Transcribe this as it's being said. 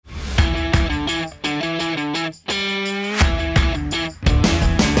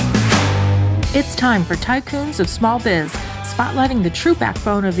It's time for Tycoons of Small Biz, spotlighting the true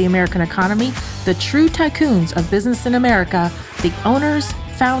backbone of the American economy, the true tycoons of business in America, the owners,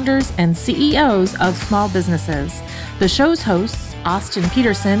 founders, and CEOs of small businesses. The show's hosts, Austin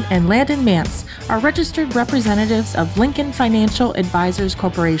Peterson and Landon Mance, are registered representatives of Lincoln Financial Advisors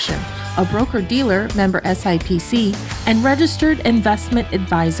Corporation, a broker-dealer member SIPC, and registered investment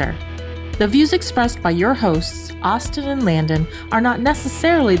advisor. The views expressed by your hosts, Austin and Landon, are not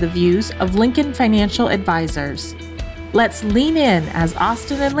necessarily the views of Lincoln Financial Advisors. Let's lean in as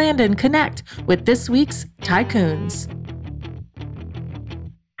Austin and Landon connect with this week's Tycoons.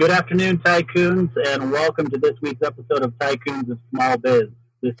 Good afternoon, Tycoons, and welcome to this week's episode of Tycoons of Small Biz.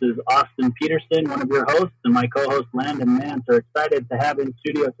 This is Austin Peterson, one of your hosts, and my co-host Landon Mance are excited to have in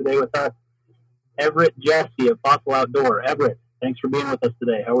studio today with us Everett Jesse of Fossil Outdoor. Everett, thanks for being with us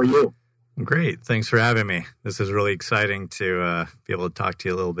today. How are you? Great. Thanks for having me. This is really exciting to be able to talk to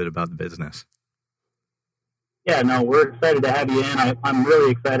you a little bit about the business. Yeah, no, we're excited to have you in. I'm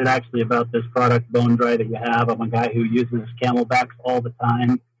really excited actually about this product, Bone Dry, that you have. I'm a guy who uses CamelBaks all the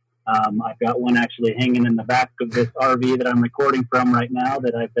time. I've got one actually hanging in the back of this RV that I'm recording from right now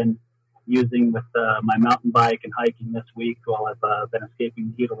that I've been using with my mountain bike and hiking this week while I've been escaping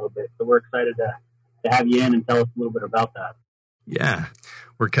the heat a little bit. So we're excited to have you in and tell us a little bit about that. Yeah,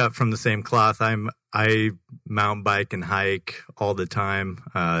 we're cut from the same cloth. I mountain bike and hike all the time,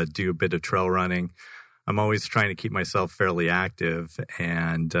 do a bit of trail running. I'm always trying to keep myself fairly active,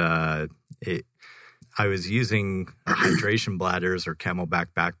 and I was using hydration bladders or CamelBak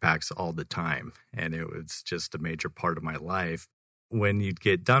backpacks all the time, and it was just a major part of my life. When you'd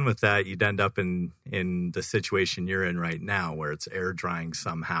get done with that, you'd end up in the situation you're in right now, where it's air drying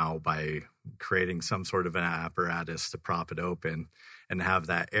somehow by creating some sort of an apparatus to prop it open and have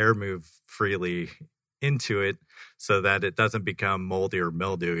that air move freely into it so that it doesn't become moldy or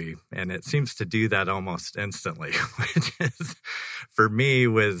mildewy. And it seems to do that almost instantly, which is, for me,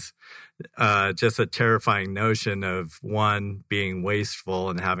 was just a terrifying notion of, one, being wasteful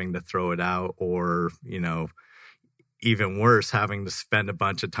and having to throw it out, or, even worse, having to spend a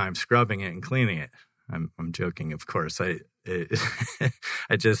bunch of time scrubbing it and cleaning it. I'm joking, of course.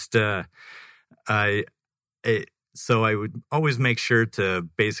 So I would always make sure to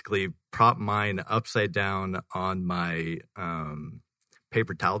basically prop mine upside down on my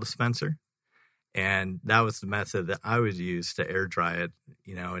paper towel dispenser. And that was the method that I would use to air dry it,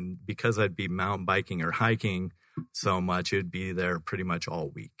 and because I'd be mountain biking or hiking so much, it would be there pretty much all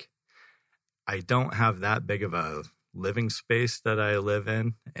week. I don't have that big of a living space that I live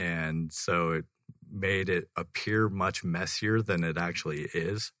in, and so it made it appear much messier than it actually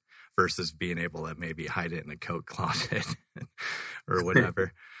is, versus being able to maybe hide it in a coat closet or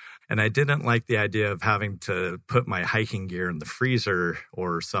whatever. And I didn't like the idea of having to put my hiking gear in the freezer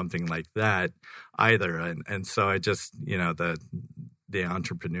or something like that either. And so I just, the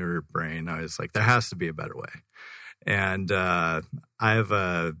entrepreneur brain, I was like, there has to be a better way. And I have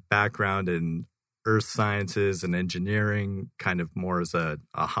a background in earth sciences and engineering, kind of more as a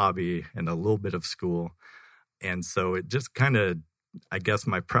hobby and a little bit of school. And so it just kind of, I guess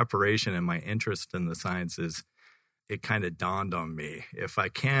my preparation and my interest in the sciences, it kind of dawned on me. If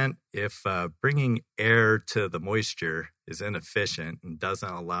bringing air to the moisture is inefficient and doesn't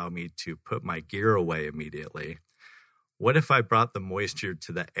allow me to put my gear away immediately, what if I brought the moisture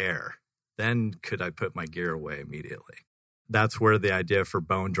to the air? Then could I put my gear away immediately? That's where the idea for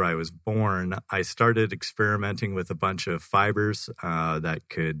Bone Dry was born. I started experimenting with a bunch of fibers that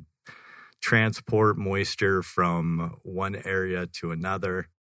could transport moisture from one area to another.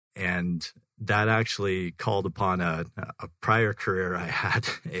 And that actually called upon a prior career I had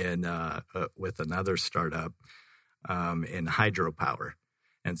with another startup in hydropower.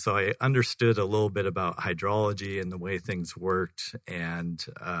 And so I understood a little bit about hydrology and the way things worked, and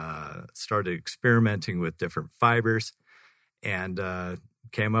started experimenting with different fibers, and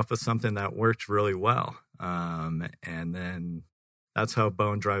came up with something that worked really well. And then that's how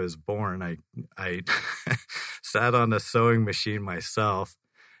Bone Dry was born. I sat on a sewing machine myself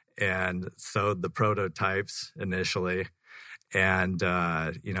and sewed the prototypes initially, and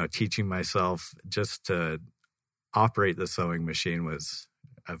teaching myself just to operate the sewing machine was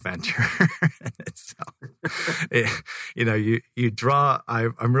a venture in itself. You draw.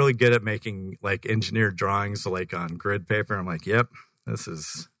 I'm really good at making like engineered drawings, like on grid paper. I'm like, yep, this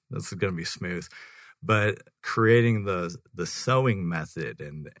is going to be smooth. But creating the sewing method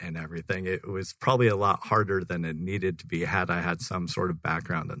and everything, it was probably a lot harder than it needed to be had I had some sort of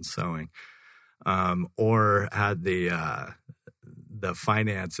background in sewing, or had the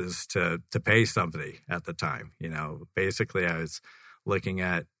finances to pay somebody at the time. Basically I was looking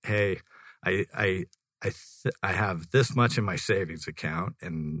at, hey, I have this much in my savings account,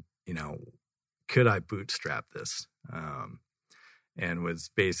 and could I bootstrap this? And was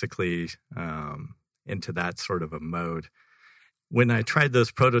basically into that sort of a mode. When I tried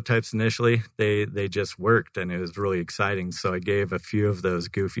those prototypes initially, they just worked, and it was really exciting. So I gave a few of those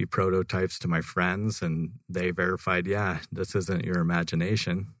goofy prototypes to my friends, and they verified, yeah, this isn't your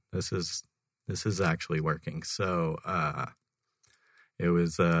imagination. This is actually working. So it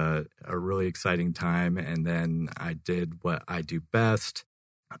was a really exciting time. And then I did what I do best.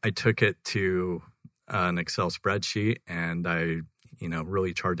 I took it to an Excel spreadsheet, and I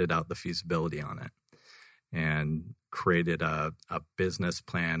really charted out the feasibility on it and created a business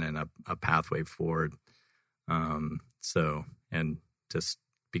plan and a pathway forward. And just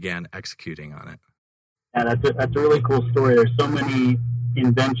began executing on it. Yeah, that's a really cool story. There's so many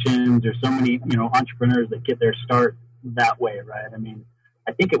inventions or so many, entrepreneurs that get their start that way, right? I mean,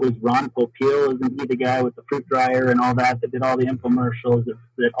 I think it was Ron Popeil, isn't he the guy with the fruit dryer and all that did all the infomercials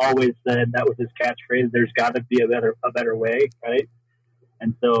that always said that was his catchphrase, there's got to be a better way, right?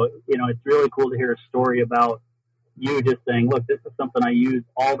 And so, it's really cool to hear a story about you just saying, look, this is something I use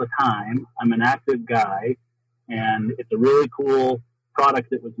all the time. I'm an active guy, and it's a really cool product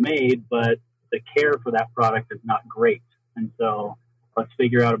that was made, but the care for that product is not great. And so let's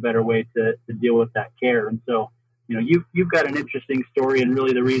figure out a better way to deal with that care. And so, you've got an interesting story, and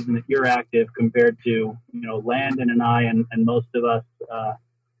really the reason that you're active compared to, Landon and I and most of us,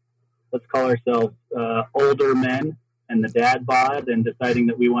 let's call ourselves older men and the dad bod, and deciding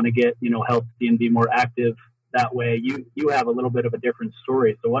that we want to get, healthy and be more active that way. You have a little bit of a different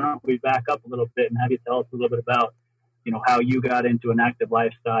story. So why don't we back up a little bit and have you tell us a little bit about, how you got into an active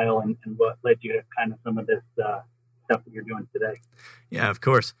lifestyle and what led you to kind of some of this stuff that you're doing today. Yeah, of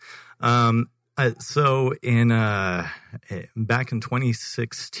course. So in back in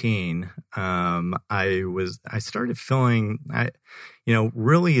 2016, I started feeling,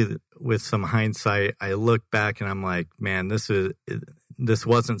 really with some hindsight, I look back and I'm like, man, this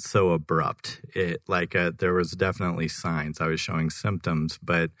wasn't so abrupt. There was definitely signs. I was showing symptoms,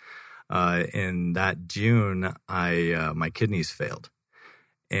 but in that June, my kidneys failed,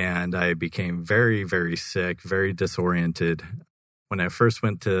 and I became very, very sick, very disoriented. When I first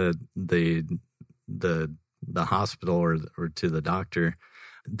went to the hospital or to the doctor,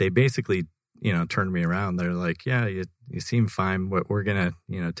 they basically, turned me around. They're like, yeah, you seem fine. We're going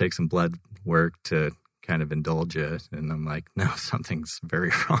to, take some blood work to kind of indulge you. And I'm like, no, something's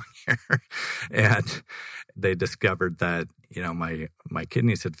very wrong here. And they discovered that, my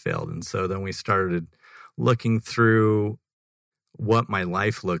kidneys had failed. And so then we started looking through what my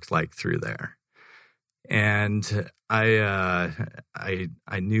life looked like through there. And I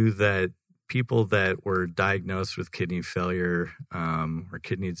knew that people that were diagnosed with kidney failure or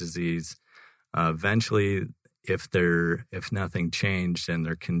kidney disease, eventually, if nothing changed and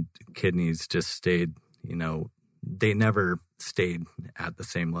their kidneys just stayed, they never stayed at the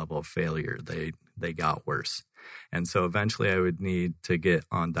same level of failure. They got worse. And so eventually I would need to get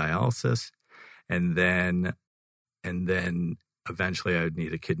on dialysis, and then eventually I would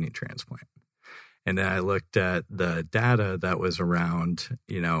need a kidney transplant. And then I looked at the data that was around,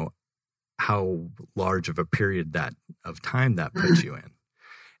 how large of a period of time that puts you in.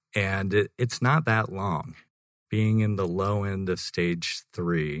 And it's not that long. Being in the low end of stage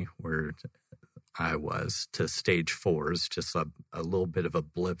 3, where I was, to stage 4 is just a little bit of a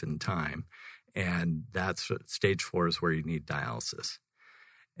blip in time. And stage 4 is where you need dialysis.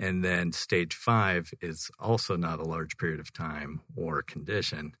 And then stage 5 is also not a large period of time or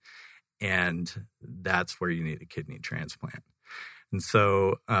condition. And that's where you need a kidney transplant. And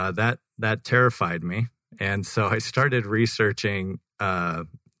so that terrified me. And so I started researching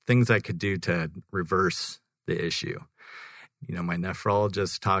things I could do to reverse the issue. My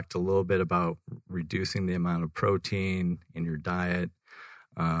nephrologist talked a little bit about reducing the amount of protein in your diet,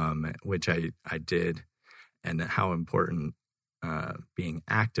 which I did, and how important being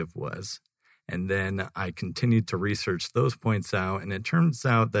active was. And then I continued to research those points out, and it turns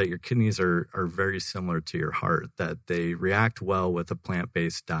out that your kidneys are very similar to your heart, that they react well with a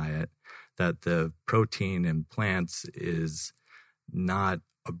plant-based diet, that the protein in plants is not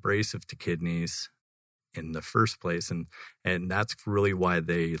abrasive to kidneys in the first place. And that's really why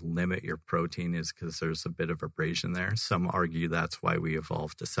they limit your protein, is because there's a bit of abrasion there. Some argue that's why we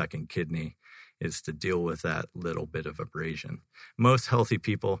evolved a second kidney, is to deal with that little bit of abrasion. Most healthy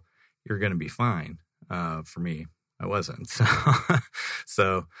people, you're going to be fine. For me, I wasn't.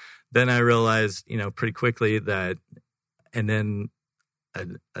 So then I realized, pretty quickly that, and then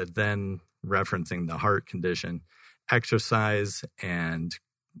referencing the heart condition, exercise and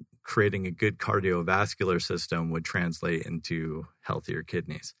creating a good cardiovascular system would translate into healthier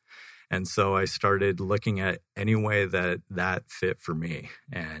kidneys. And so I started looking at any way that fit for me.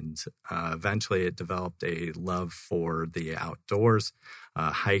 And eventually it developed a love for the outdoors,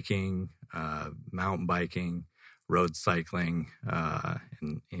 hiking, mountain biking, road cycling,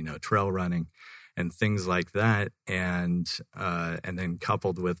 and, trail running and things like that. And then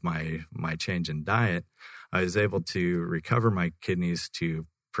coupled with my change in diet, I was able to recover my kidneys to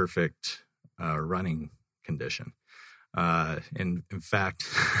perfect running condition. In fact,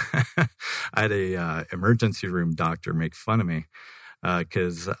 I had a emergency room doctor make fun of me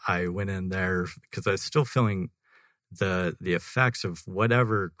because I went in there because I was still feeling the effects of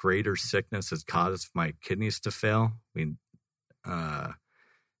whatever greater sickness has caused my kidneys to fail.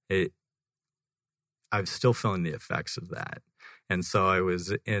 I was still feeling the effects of that, and so I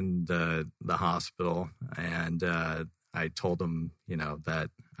was in the hospital, and I told them, that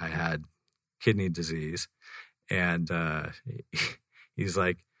I had kidney disease. And he's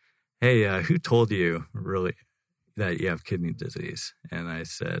like, hey, who told you really that you have kidney disease? And I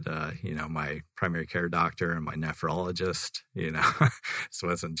said, my primary care doctor and my nephrologist, this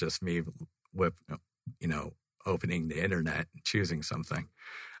wasn't just me opening the internet and choosing something.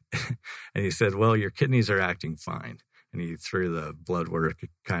 And he said, well, your kidneys are acting fine. And he threw the blood work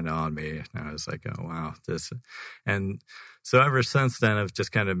kind of on me. And I was like, oh, wow. And so ever since then, I've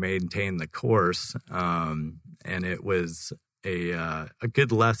just kind of maintained the course. And it was a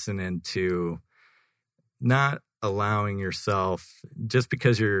good lesson into not allowing yourself, just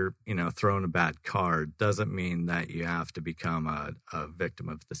because you're, thrown a bad card, doesn't mean that you have to become a victim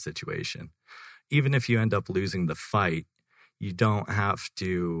of the situation. Even if you end up losing the fight, you don't have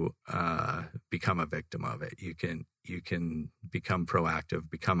to become a victim of it. You can become proactive,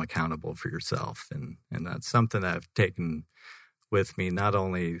 become accountable for yourself. And that's something that I've taken with me, not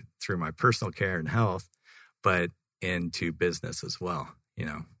only through my personal care and health, but into business as well.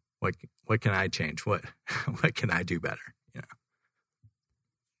 What can I change? What can I do better? I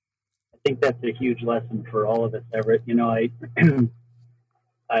think that's a huge lesson for all of us, Everett.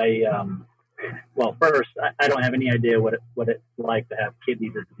 Well, first, I don't have any idea what it's like to have kidney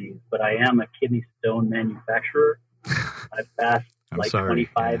disease, but I am a kidney stone manufacturer. I've passed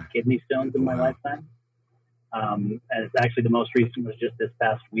 25 kidney stones in my lifetime. And it's actually the most recent was just this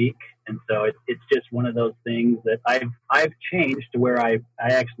past week. And so it's just one of those things that I've changed to where I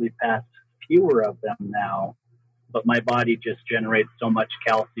actually pass fewer of them now, but my body just generates so much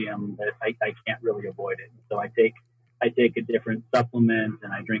calcium that I can't really avoid it. So I take a different supplement,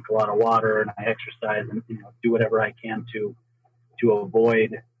 and I drink a lot of water, and I exercise, and do whatever I can to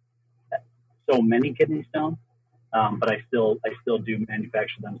avoid so many kidney stones. But I still do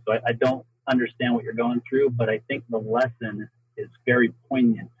manufacture them. So I don't understand what you're going through, but I think the lesson is very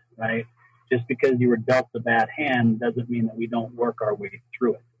poignant, right? Just because you were dealt a bad hand doesn't mean that we don't work our way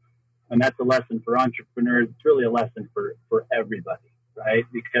through it. And that's a lesson for entrepreneurs. It's really a lesson for everybody, right?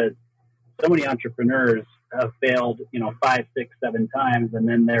 Because so many entrepreneurs have failed, 5, 6, 7 times, and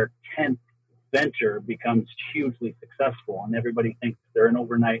then their 10th venture becomes hugely successful, and everybody thinks they're an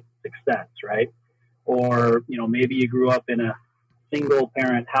overnight success, right? Or, maybe you grew up in a single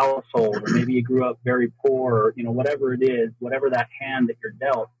parent household, or maybe you grew up very poor, or, whatever it is, whatever that hand that you're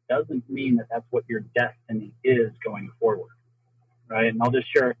dealt doesn't mean that that's what your destiny is going forward, right? And I'll just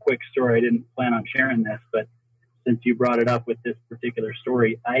share a quick story. I didn't plan on sharing this, but since you brought it up with this particular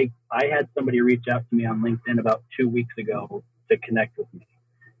story, I had somebody reach out to me on LinkedIn about 2 weeks ago to connect with me.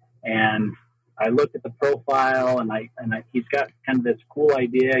 And I looked at the profile, and he's got kind of this cool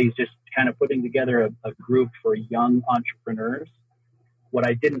idea. He's just kind of putting together a group for young entrepreneurs. What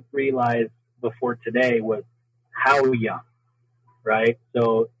I didn't realize before today was how young, right?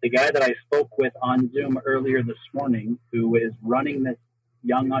 So the guy that I spoke with on Zoom earlier this morning, who is running this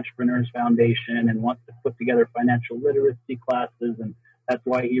Young Entrepreneurs Foundation and wants to put together financial literacy classes, and that's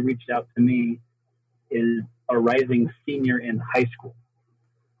why he reached out to me, is a rising senior in high school.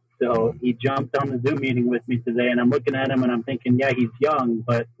 So he jumped on the Zoom meeting with me today, and I'm looking at him and I'm thinking, yeah, he's young,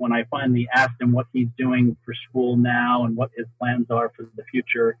 but when I finally asked him what he's doing for school now and what his plans are for the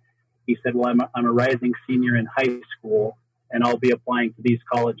future, he said, well, I'm a rising senior in high school, and I'll be applying to these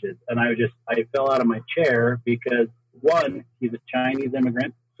colleges. And I fell out of my chair because, one, he's a Chinese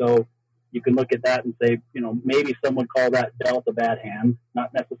immigrant, so you can look at that and say, maybe some would call that dealt a bad hand.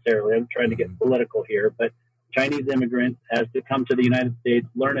 Not necessarily. I'm trying to get political here, but Chinese immigrant has to come to the United States,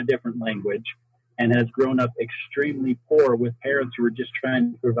 learn a different language, and has grown up extremely poor with parents who were just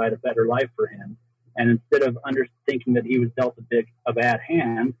trying to provide a better life for him. And instead of thinking that he was dealt a bad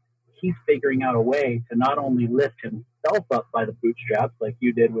hand, he's figuring out a way to not only lift himself up by the bootstraps like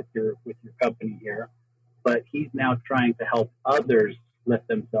you did with your company here, but he's now trying to help others lift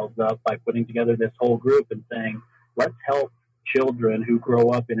themselves up by putting together this whole group and saying, let's help children who grow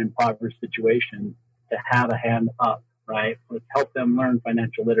up in impoverished situations to have a hand up, right? Let's help them learn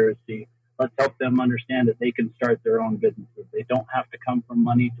financial literacy. Let's help them understand that they can start their own businesses. They don't have to come from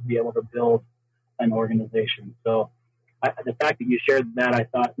money to be able to build an organization. So the fact that you shared that, I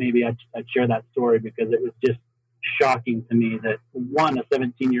thought maybe I'd share that story because it was just shocking to me that one, a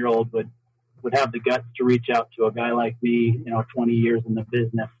 17-year-old would have the guts to reach out to a guy like me, 20 years in the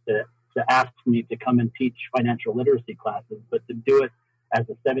business to ask me to come and teach financial literacy classes, but to do it as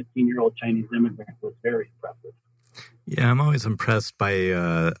a 17-year-old Chinese immigrant was very impressive. Yeah, I'm always impressed by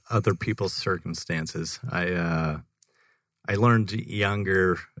other people's circumstances. I learned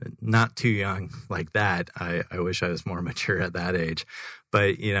younger, not too young like that. I wish I was more mature at that age.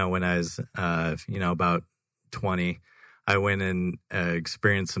 But, when I was, about 20, I went and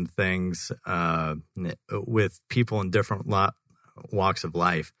experienced some things with people in different walks of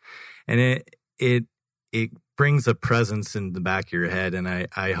life. And it brings a presence in the back of your head. And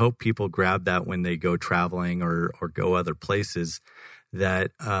I hope people grab that when they go traveling or go other places,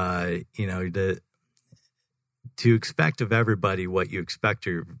 that, to expect of everybody what you expect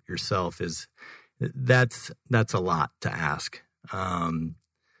of yourself that's a lot to ask.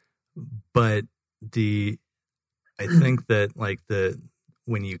 But I think that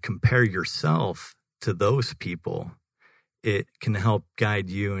when you compare yourself to those people, it can help guide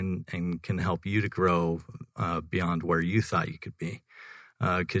you and can help you to grow beyond where you thought you could be.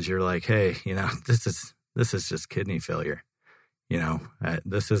 Because you're like, hey, this is just kidney failure.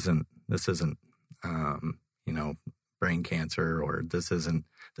 This isn't brain cancer, or this isn't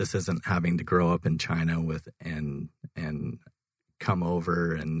having to grow up in China with and come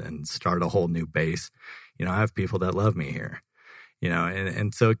over and start a whole new base. I have people that love me here.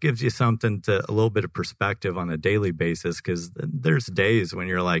 And so it gives you something a little bit of perspective on a daily basis, because there's days when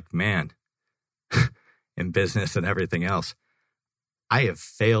you're like, man, in business and everything else, I have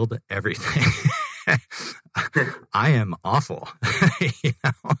failed everything. I am awful,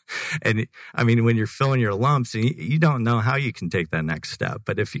 And I mean, when you're filling your lumps, and you don't know how you can take that next step.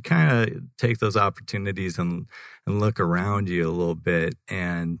 But if you kind of take those opportunities and look around you a little bit,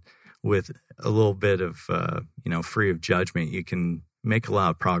 and with a little bit of, free of judgment, you can make a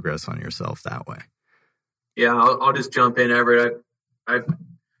lot of progress on yourself that way. Yeah, I'll just jump in, Everett. I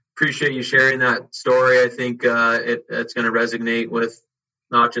appreciate you sharing that story. I think it's going to resonate with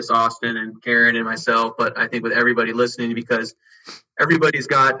not just Austin and Karen and myself, but I think with everybody listening, because everybody's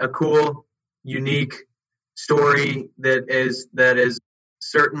got a cool, unique story that is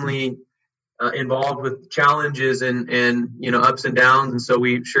certainly involved with challenges and ups and downs, and so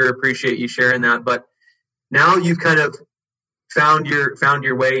we sure appreciate you sharing that. But now you've kind of found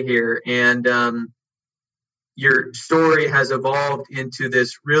your way here, and your story has evolved into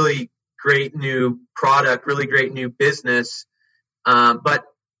this really great new product, really great new business. But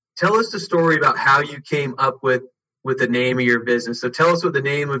tell us the story about how you came up with the name of your business. So tell us what the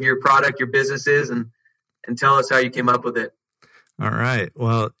name of your product, your business is, and tell us how you came up with it. All right.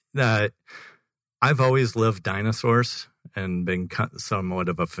 Well, I've always loved dinosaurs and been somewhat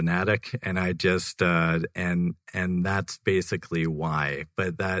of a fanatic, and I just and that's basically why.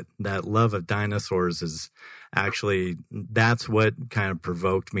 But that love of dinosaurs is actually, that's what kind of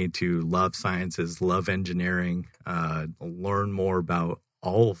provoked me to love sciences, love engineering, learn more about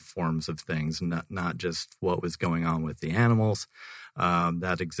all forms of things, not just what was going on with the animals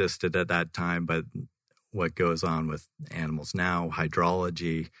that existed at that time, but what goes on with animals now,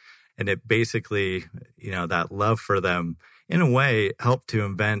 hydrology. And it basically, that love for them, in a way, helped to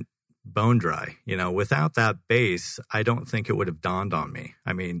invent bone dry. Without that base, I don't think it would have dawned on me.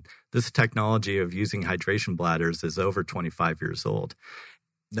 I mean, this technology of using hydration bladders is over 25 years old.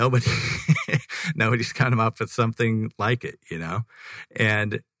 Nobody's come up with something like it,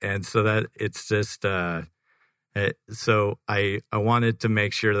 and so that it's just, so I wanted to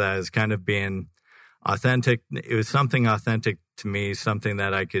make sure that I was kind of being authentic. It was something authentic to me, something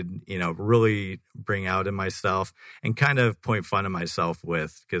that I could, really bring out in myself and kind of point fun at myself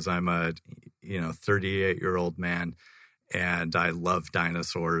with, because I'm a, 38-year-old man and I love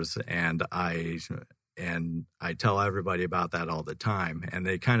dinosaurs, and I tell everybody about that all the time, and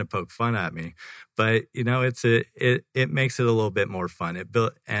they kind of poke fun at me. But it makes it a little bit more fun.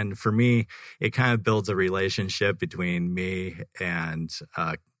 And for me, it kind of builds a relationship between me and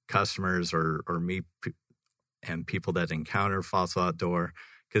customers or me and people that encounter Fossil Outdoor,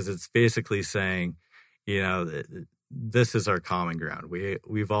 because it's basically saying, this is our common ground.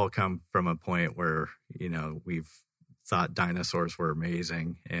 We've all come from a point where, we've thought dinosaurs were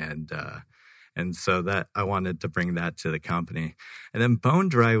amazing. And so that I wanted to bring that to the company. And then Bone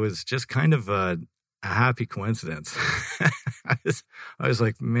Dry was just kind of a happy coincidence. I was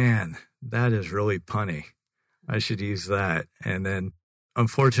like, man, that is really punny. I should use that. And then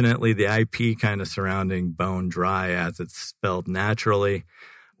unfortunately, the IP kind of surrounding Bone Dry, as it's spelled naturally,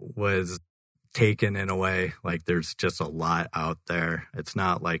 was taken in a way. Like, there's just a lot out there. It's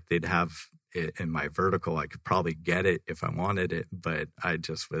not like they'd have it in my vertical. I could probably get it if I wanted it, but I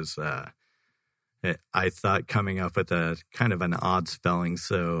just was, I thought coming up with a kind of an odd spelling.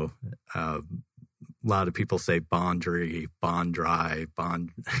 So a lot of people say Bondry, Bond Dry,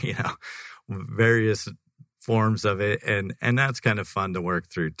 Bond, various forms of it. And that's kind of fun to work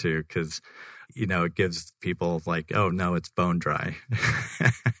through too, because, it gives people like, oh no, it's Bone Dry.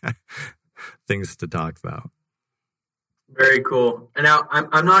 Things to talk about. Very cool. And now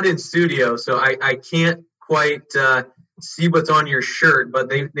I'm not in studio, so I can't quite see what's on your shirt, but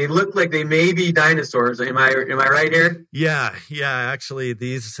they look like they may be dinosaurs. Am I right here? Yeah. Actually,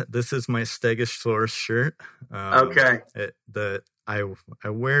 this is my Stegosaurus shirt. Okay. I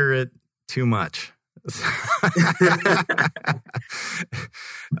wear it too much.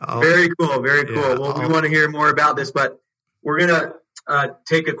 Very cool. Very cool. Yeah, well, we want to hear more about this, but we're gonna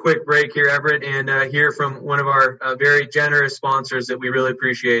take a quick break here, Everett, and hear from one of our very generous sponsors that we really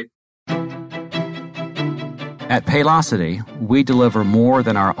appreciate. At Paylocity, we deliver more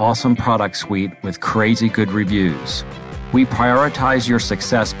than our awesome product suite with crazy good reviews. We prioritize your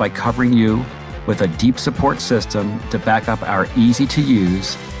success by covering you with a deep support system to back up our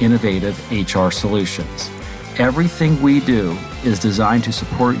easy-to-use, innovative HR solutions. Everything we do is designed to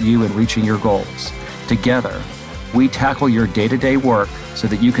support you in reaching your goals. Together, we tackle your day-to-day work so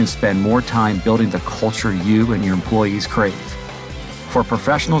that you can spend more time building the culture you and your employees crave. For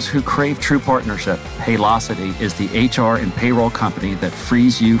professionals who crave true partnership, Paylocity is the HR and payroll company that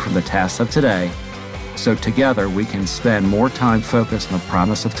frees you from the tasks of today, so together we can spend more time focused on the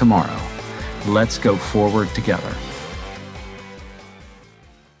promise of tomorrow. Let's go forward together.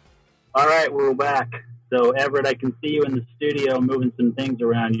 All right, we're back. So, Everett, I can see you in the studio moving some things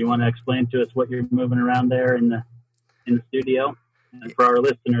around. You want to explain to us what you're moving around there in the studio? And for our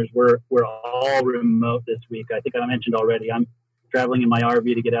listeners, we're all remote this week. I think I mentioned already, I'm traveling in my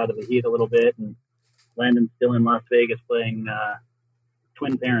RV to get out of the heat a little bit, and Landon's still in Las Vegas playing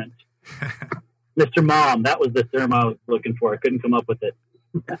twin parents. Mr. Mom, that was the term I was looking for. I couldn't come up with it.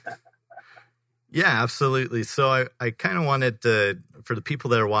 Yeah, absolutely. So I kind of wanted to, for the people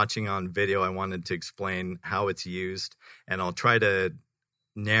that are watching on video, I wanted to explain how it's used, and I'll try to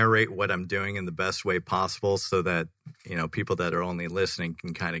narrate what I'm doing in the best way possible so that, people that are only listening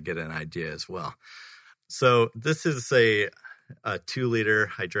can kind of get an idea as well. So this is a 2-liter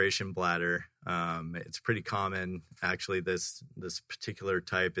hydration bladder. It's pretty common. Actually, this particular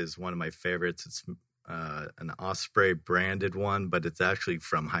type is one of my favorites. It's an Osprey branded one, but it's actually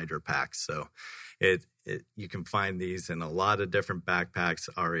from Hydro Pack. So you can find these in a lot of different backpacks,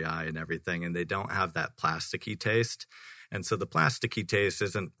 REI and everything, and they don't have that plasticky taste. And so the plasticky taste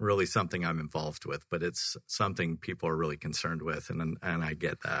isn't really something I'm involved with, but it's something people are really concerned with, and I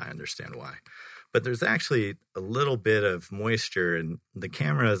get that. I understand why. But there's actually a little bit of moisture, and the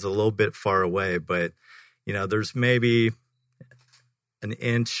camera is a little bit far away, but, there's maybe an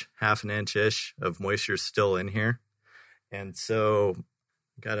inch, half an inch-ish of moisture still in here. And so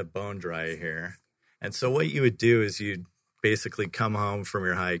got a Bone Dry here. And so what you would do is you'd basically come home from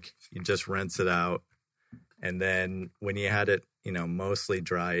your hike, you just rinse it out. And then when you had it, mostly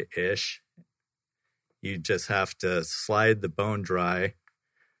dry-ish, you just have to slide the Bone Dry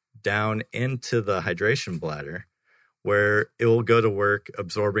down into the hydration bladder, where it will go to work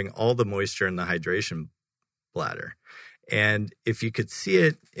absorbing all the moisture in the hydration bladder. And if you could see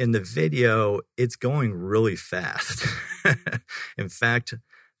it in the video, it's going really fast. In fact,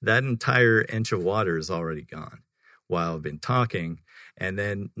 that entire inch of water is already gone while I've been talking. And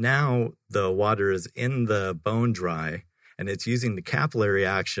then now the water is in the Bone Dry, and it's using the capillary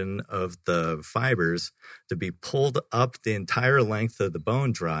action of the fibers to be pulled up the entire length of the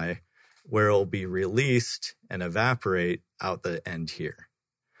Bone Dry, where it'll be released and evaporate out the end here.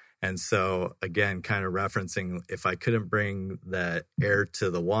 And so, again, kind of referencing, if I couldn't bring the air to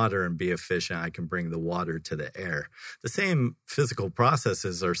the water and be efficient, I can bring the water to the air. The same physical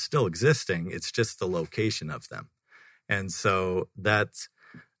processes are still existing. It's just the location of them. And so that's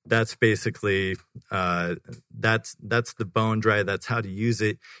basically that's the bone dry. That's how to use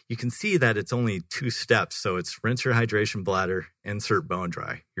it. You can see that it's only 2 steps. So it's rinse your hydration bladder, insert bone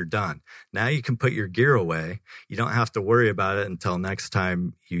dry. You're done. Now you can put your gear away. You don't have to worry about it until next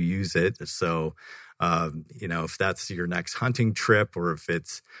time you use it. So, if that's your next hunting trip, or if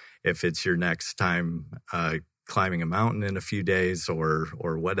it's your next time climbing a mountain in a few days, or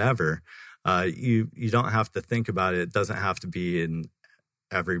whatever, you don't have to think about it. It doesn't have to be in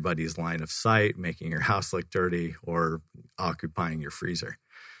everybody's line of sight, making your house look dirty or occupying your freezer.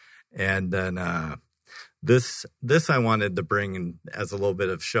 And then this I wanted to bring in as a little bit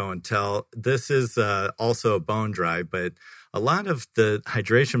of show and tell. This is also a bone dry, but a lot of the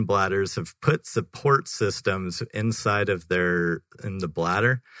hydration bladders have put support systems inside of in the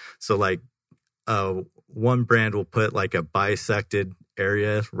bladder. So like one brand will put like a bisected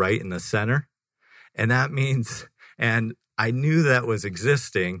area right in the center. And that means, and I knew that was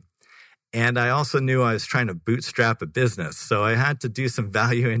existing, and I also knew I was trying to bootstrap a business. So I had to do some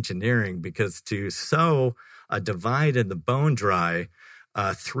value engineering, because to sew a divide in the bone dry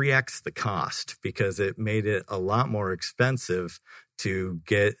 3x the cost, because it made it a lot more expensive to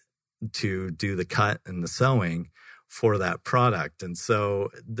get to do the cut and the sewing for that product. And so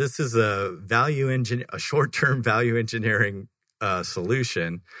this is a short-term value engineering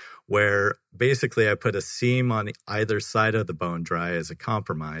solution, where basically I put a seam on either side of the bone dry as a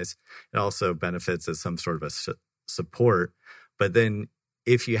compromise. It also benefits as some sort of a support. But then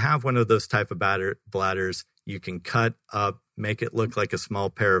if you have one of those type of bladders, you can cut up, make it look like a small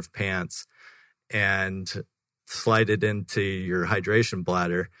pair of pants, and slide it into your hydration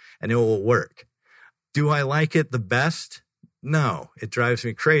bladder, and it will work. Do I like it the best? No, it drives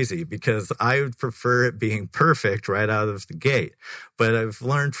me crazy, because I would prefer it being perfect right out of the gate. But I've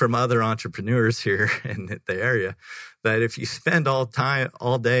learned from other entrepreneurs here in the area that if you spend all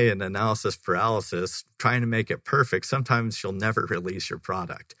day in analysis paralysis trying to make it perfect, sometimes you'll never release your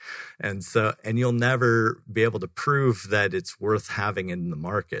product. And you'll never be able to prove that it's worth having in the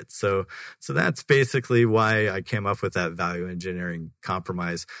market. So that's basically why I came up with that value engineering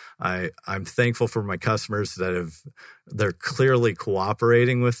compromise. I'm thankful for my customers that they're clearly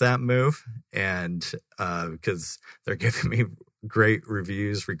cooperating with that move, and because they're giving me great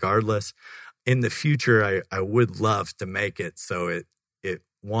reviews regardless. In the future, I would love to make it so it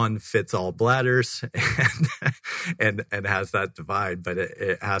one fits all bladders and has that divide, but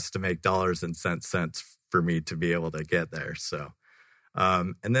it has to make dollars and cents sense for me to be able to get there. So,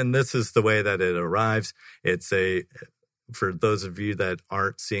 and then this is the way that it arrives. For those of you that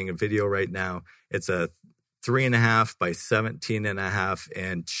aren't seeing a video right now, it's a 3.5 by 17.5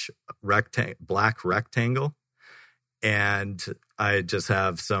 inch black rectangle. And I just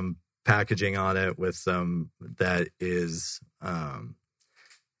have some packaging on it with some that is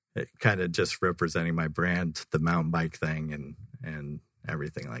kind of just representing my brand, the mountain bike thing and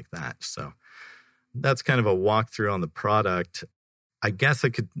everything like that. So that's kind of a walkthrough on the product. I guess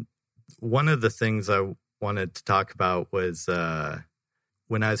one of the things I wanted to talk about was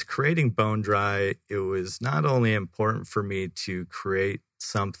when I was creating Bone Dry, it was not only important for me to create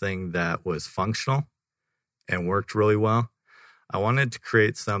something that was functional and worked really well, I wanted to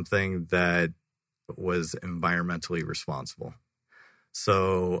create something that was environmentally responsible.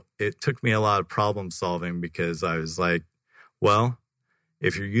 So it took me a lot of problem solving, because I was like, well,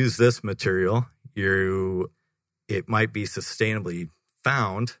 if you use this material, it might be sustainably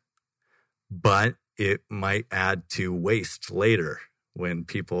found, but it might add to waste later when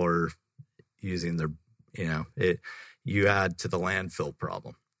people are using you add to the landfill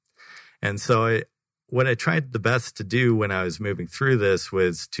problem. And so what I tried the best to do when I was moving through this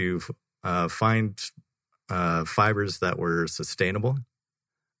was to find fibers that were sustainable,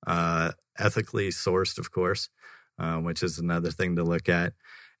 ethically sourced, of course, which is another thing to look at.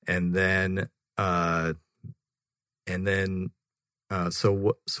 And then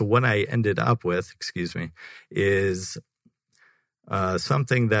so what I ended up with, is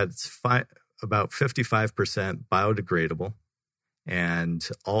something that's about 55% biodegradable, and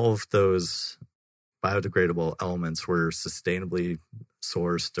all of those biodegradable elements were sustainably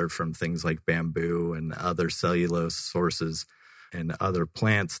sourced. They're from things like bamboo and other cellulose sources and other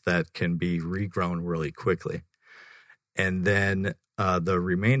plants that can be regrown really quickly. And then the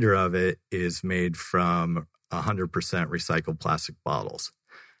remainder of it is made from 100% recycled plastic bottles.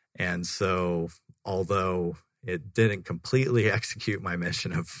 And so although it didn't completely execute my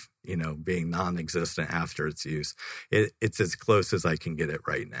mission of, being non-existent after its use, it's as close as I can get it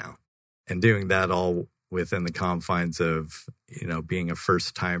right now. And doing that all within the confines of, being a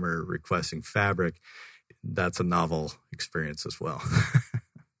first timer requesting fabric, that's a novel experience as well.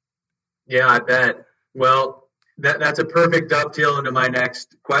 Yeah, I bet. Well, That's a perfect dovetail into my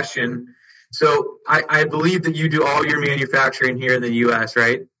next question. So I believe that you do all your manufacturing here in the U.S.,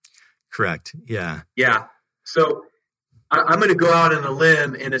 right? Correct. Yeah. Yeah. So I'm going to go out on a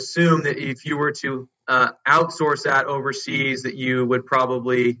limb and assume that if you were to outsource that overseas, that you would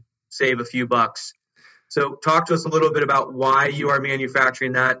probably save a few bucks. So talk to us a little bit about why you are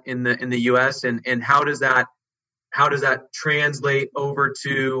manufacturing that in the U.S. and how does that translate over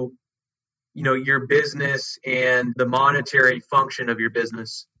to, you know, your business and the monetary function of your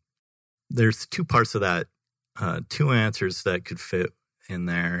business? There's two parts of that, two answers that could fit in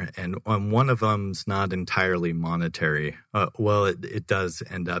there. And one of them's not entirely monetary. Well, it does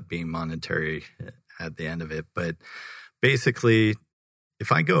end up being monetary at the end of it. But basically,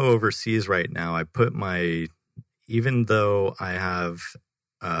 if I go overseas right now, I put even though I have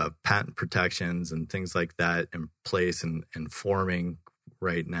patent protections and things like that in place and forming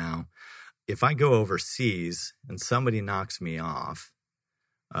right now, if I go overseas and somebody knocks me off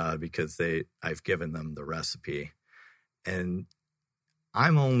because I've given them the recipe, and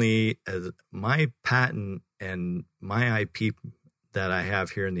my patent and my IP that I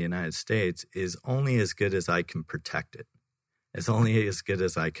have here in the United States is only as good as I can protect it. It's only as good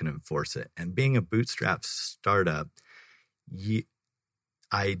as I can enforce it. And being a bootstrap startup,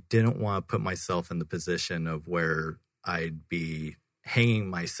 I didn't want to put myself in the position of where I'd be hanging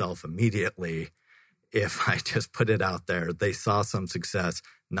myself immediately if I just put it out there. They saw some success,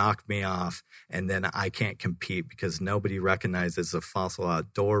 knocked me off, and then I can't compete because nobody recognizes a Fossil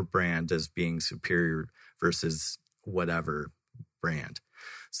Outdoor brand as being superior versus whatever brand.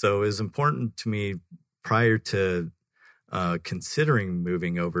 So it was important to me prior to considering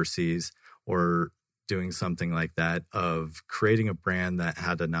moving overseas or doing something like that, of creating a brand that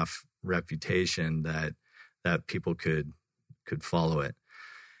had enough reputation that people could follow it.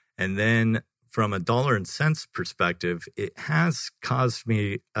 And then from a dollar and cents perspective, it has caused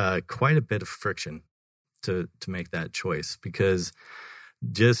me quite a bit of friction to make that choice, because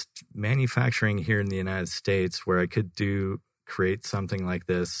just manufacturing here in the United States, where I could create something like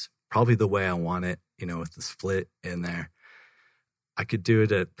this, probably the way I want it, with the split in there, I could do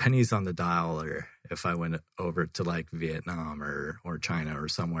it at pennies on the dial, or if I went over to like Vietnam or China or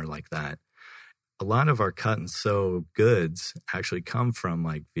somewhere like that. A lot of our cut and sew goods actually come from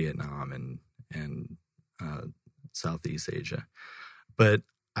like Vietnam and Southeast Asia. But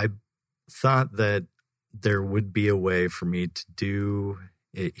I thought that there would be a way for me to do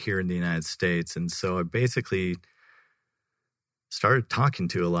it here in the United States. And so I basically started talking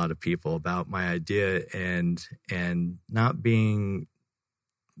to a lot of people about my idea and not being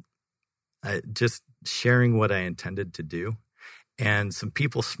just sharing what I intended to do. And some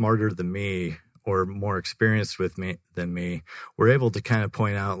people smarter than me or more experienced than me were able to kind of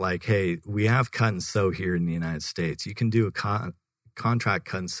point out like, hey, we have cut and sew here in the United States. You can do a contract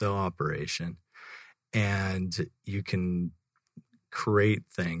cut and sew operation, and you can create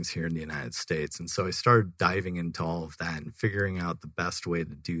things here in the United States. And so I started diving into all of that and figuring out the best way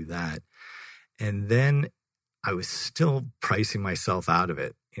to do that. And then I was still pricing myself out of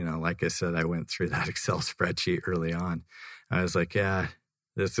it. Like I said, I went through that Excel spreadsheet early on. I was like, yeah,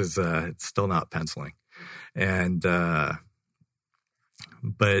 this is it's still not penciling. And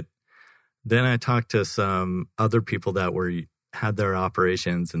but then I talked to some other people that had their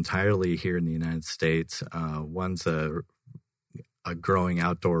operations entirely here in the United States. One's a growing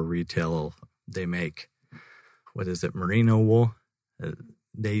outdoor retail. They make, merino wool.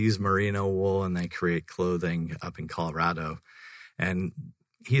 They use merino wool and they create clothing up in Colorado. And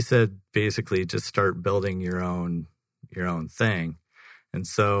he said, basically, just start building your own thing. And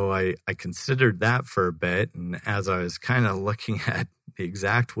so I considered that for a bit. And as I was kind of looking at the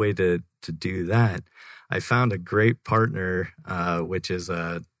exact way to do that, I found a great partner, which is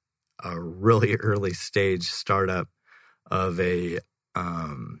a really early stage startup of a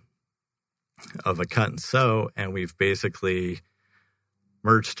cut and sew. And we've basically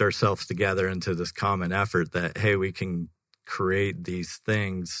merged ourselves together into this common effort that, hey, we can create these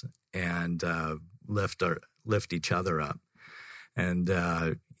things and lift each other up. And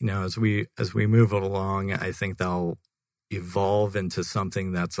as we move along, I think they'll evolve into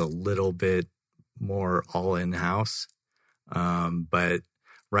something that's a little bit more all in-house. But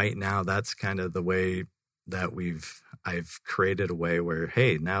right now, that's kind of the way that I've created a way where,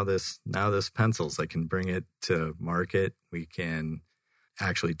 hey, now this pencils, I can bring it to market. We can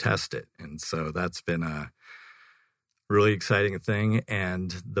actually test it. And so that's been a really exciting thing.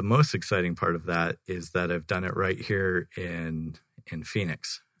 And the most exciting part of that is that I've done it right here in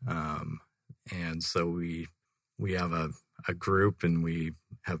Phoenix. And so we have a a group, and we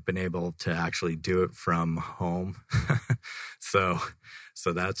have been able to actually do it from home. so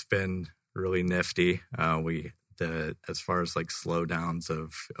that's been really nifty. As far as like slowdowns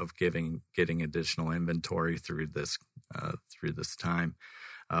of getting additional inventory through this time,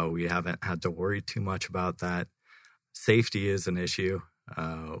 we haven't had to worry too much about that. Safety is an issue.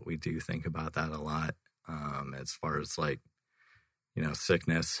 We do think about that a lot, as far as like,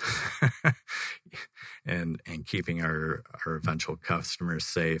 sickness and keeping our eventual customers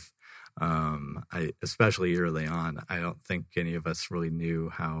safe. Especially early on, I don't think any of us really knew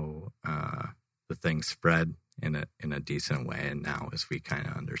how the thing spread in a decent way. And now, as we kind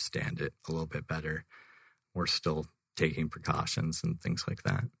of understand it a little bit better, we're still taking precautions and things like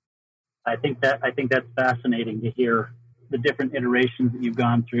that. I think that's fascinating to hear the different iterations that you've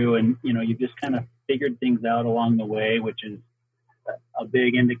gone through, and you've just kind of figured things out along the way, which is a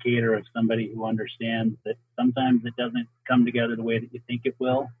big indicator of somebody who understands that sometimes it doesn't come together the way that you think it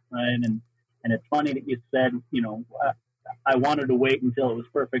will, right? And it's funny that you said, I wanted to wait until it was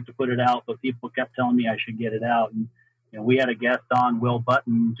perfect to put it out, but people kept telling me I should get it out. And we had a guest on, Will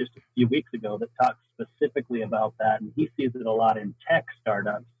Button, just a few weeks ago that talked specifically about that, and he sees it a lot in tech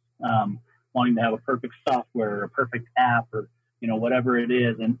startups, wanting to have a perfect software or a perfect app or whatever it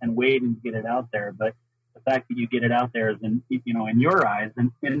is, and waiting to get it out there. But the fact that you get it out there is, in your eyes,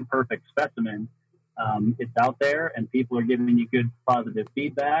 an imperfect specimen. It's out there, and people are giving you good, positive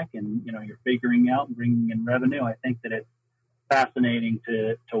feedback, and you're figuring out and bringing in revenue. I think that it's fascinating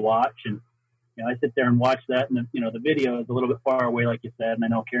to watch, and I sit there and watch that, and the video is a little bit far away, like you said, and I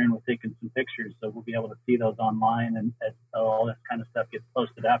know Karen was taking some pictures, so we'll be able to see those online, and all this kind of stuff gets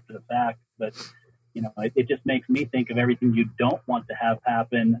posted after the fact. But it just makes me think of everything you don't want to have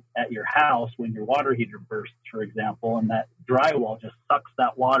happen at your house when your water heater bursts, for example, and that drywall just sucks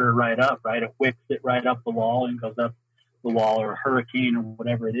that water right up, right? It wicks it right up the wall and goes up the wall, or a hurricane or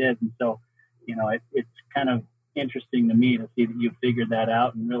whatever it is. And so, it's kind of interesting to me to see that you've figured that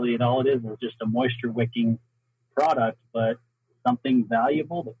out. And really, all it is just a moisture wicking product, but something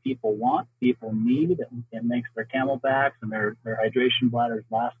valuable that people want, people need. It makes their Camelbacks and their hydration bladders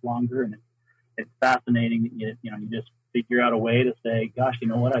last longer. And it's fascinating that you just figure out a way to say, gosh, you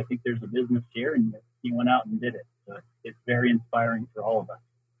know what? I think there's a business here, and you went out and did it. So it's very inspiring for all of us.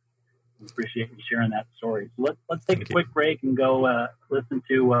 We appreciate you sharing that story. So let's take a quick break and go listen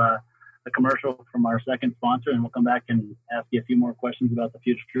to a commercial from our second sponsor, and we'll come back and ask you a few more questions about the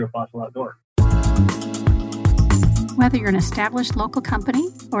future of Fossil Outdoor. Whether you're an established local company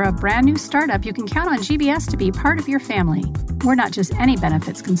or a brand new startup, you can count on GBS to be part of your family. We're not just any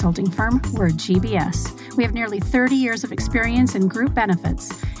benefits consulting firm, we're GBS. We have nearly 30 years of experience in group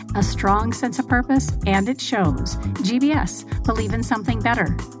benefits, a strong sense of purpose, and it shows. GBS, believe in something better.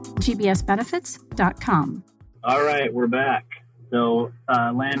 gbsbenefits.com. All right, we're back. So,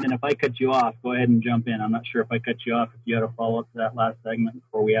 Landon, if I cut you off, go ahead and jump in. I'm not sure if I cut you off, if you had a follow-up to that last segment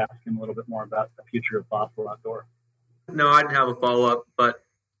before we ask him a little bit more about the future of Fossil Outdoor. No, I didn't have a follow-up, but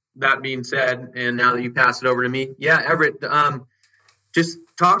that being said, and now that you pass it over to me, yeah, Everett, just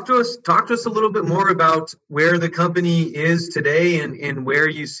talk to us a little bit more about where the company is today and where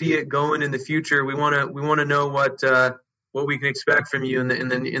you see it going in the future. We want to know what we can expect from you in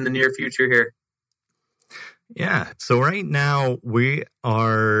the near future here. Yeah. So right now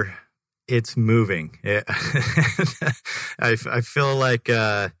it's moving. I feel like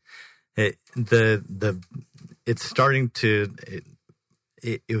it's starting to.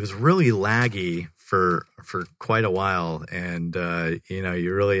 It was really laggy for quite a while, and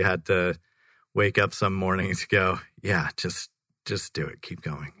you really had to wake up some mornings to go, yeah, just do it, keep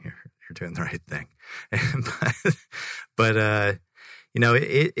going. You're doing the right thing. but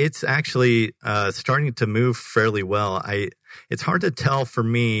it's actually starting to move fairly well. It's hard to tell for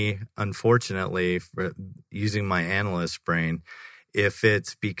me, unfortunately, for using my analyst brain, if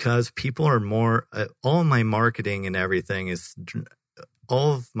it's because people are more. All my marketing and everything is.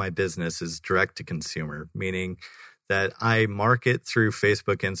 All of my business is direct to consumer, meaning that I market through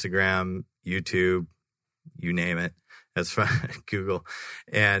Facebook, Instagram, YouTube, you name it, as far as Google,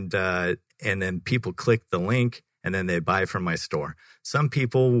 and then people click the link and then they buy from my store. Some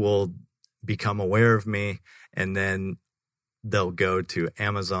people will become aware of me and then they'll go to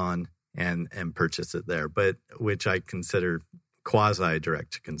Amazon and purchase it there, but which I consider quasi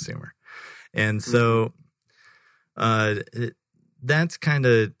direct to consumer. And so that's kind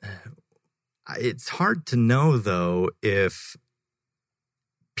of, it's hard to know though if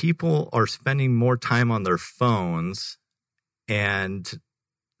people are spending more time on their phones and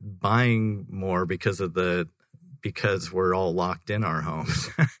buying more because we're all locked in our homes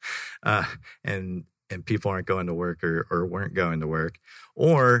and and people aren't going to work or weren't going to work,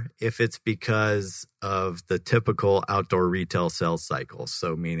 or if it's because of the typical outdoor retail sales cycle.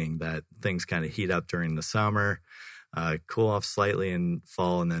 So meaning that things kind of heat up during the summer, cool off slightly in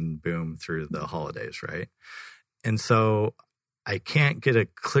fall, and then boom through the holidays, right? And so I can't get a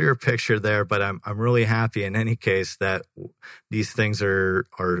clear picture there, but I'm really happy in any case that these things are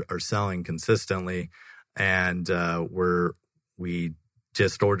selling consistently, and we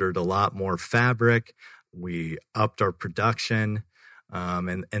just ordered a lot more fabric. We upped our production,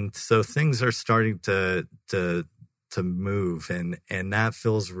 and so things are starting to move, and that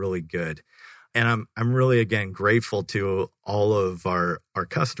feels really good. And I'm really, again, grateful to all of our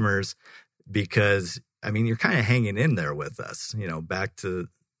customers, because I mean, you're kind of hanging in there with us, back to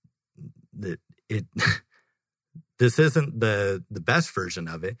this isn't the best version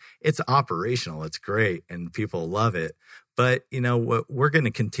of it. It's operational. It's great. And people love it. But, what we're going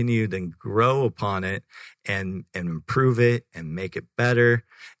to continue to grow upon it and improve it and make it better.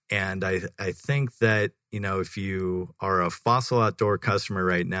 And I think that, if you are a Fossil Outdoor customer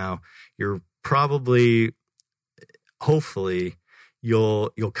right now, you're probably, hopefully,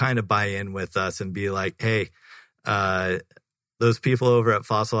 you'll kind of buy in with us and be like, hey, those people over at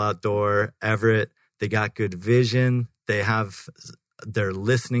Fossil Outdoor, Everett, they got good vision. They're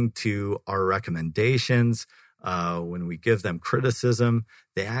listening to our recommendations. When we give them criticism,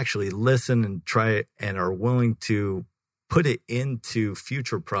 they actually listen and try and are willing to put it into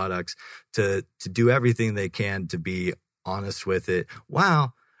future products to do everything they can to be honest with it,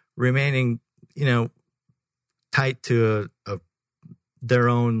 while remaining, tight to their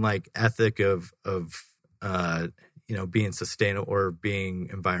own ethic of being sustainable or being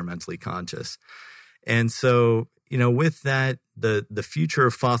environmentally conscious. And so, with that, the future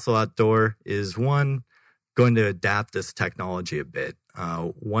of Fossil Outdoor is going to adapt this technology a bit.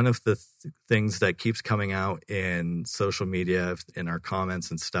 One of the things that keeps coming out in social media, in our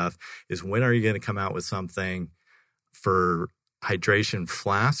comments and stuff, is when are you going to come out with something for hydration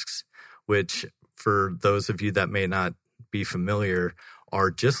flasks, which for those of you that may not be familiar,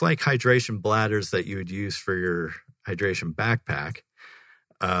 are just like hydration bladders that you would use for your hydration backpack,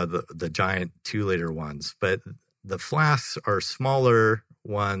 the giant 2-liter ones. But the flasks are smaller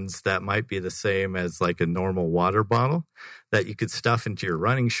ones that might be the same as a normal water bottle that you could stuff into your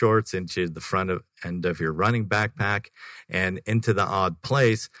running shorts, into the end of your running backpack, and into the odd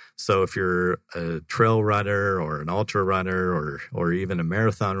place. So if you're a trail runner or an ultra runner or even a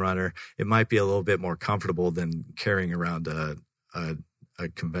marathon runner, it might be a little bit more comfortable than carrying around a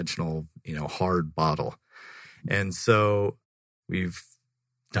conventional, hard bottle. And so we've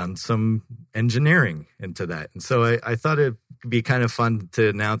done some engineering into that. And so I thought it'd be kind of fun to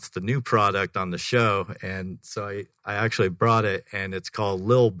announce the new product on the show. And so I actually brought it, and it's called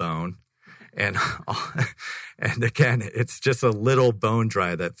Lil Bone. And again, it's just a little bone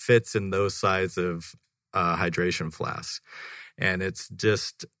dry that fits in those size of hydration flasks. And it's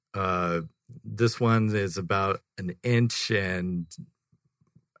just, this one is about 1 inch and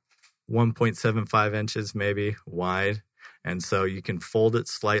 1.75 inches maybe wide. And so you can fold it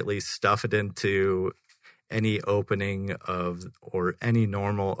slightly, stuff it into any opening or any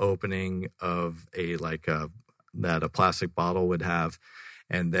normal opening of that a plastic bottle would have.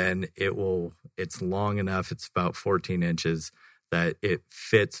 And then it's long enough, it's about 14 inches, that it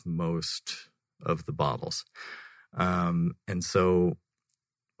fits most of the bottles. And so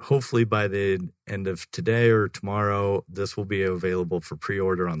hopefully by the end of today or tomorrow, this will be available for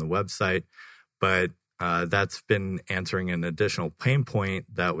pre-order on the website. But that's been answering an additional pain point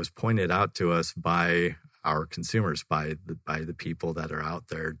that was pointed out to us by our consumers, by the people that are out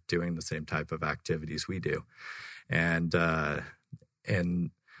there doing the same type of activities we do. And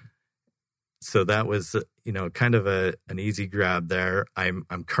so that was, kind of an easy grab there. I'm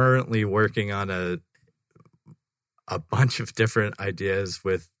currently working on a bunch of different ideas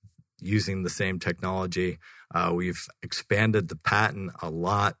with using the same technology. We've expanded the patent a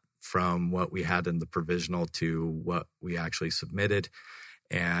lot from what we had in the provisional to what we actually submitted.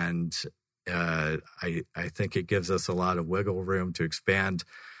 And I think it gives us a lot of wiggle room to expand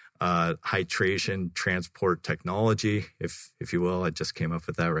hydration transport technology, if you will. I just came up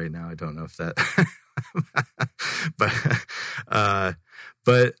with that right now. I don't know if that,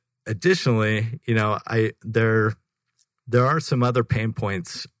 but additionally, there are some other pain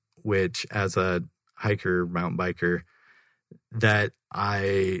points which, as a hiker, mountain biker, that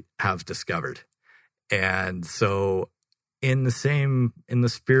I have discovered. And so in the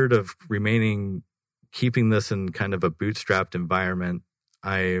spirit of keeping this in kind of a bootstrapped environment,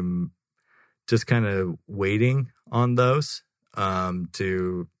 I'm just kind of waiting on those.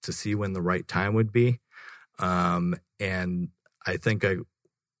 to see when the right time would be. And I think I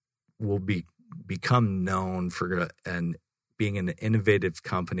will become known for being an innovative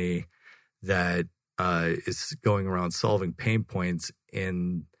company that is going around solving pain points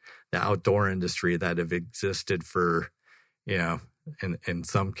in the outdoor industry that have existed for, in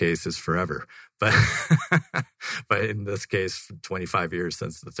some cases forever, but but in this case, 25 years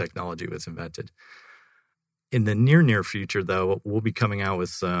since the technology was invented. In the near future, though, we'll be coming out with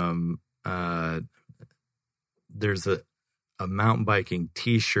some. There's a mountain biking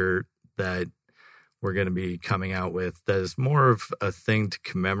T-shirt that we're going to be coming out with that is more of a thing to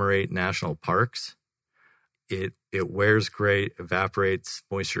commemorate national parks. It wears great, evaporates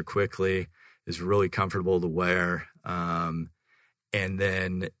moisture quickly, is really comfortable to wear. And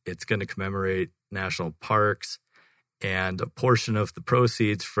then it's going to commemorate national parks. And a portion of the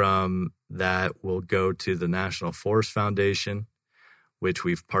proceeds from that will go to the National Forest Foundation, which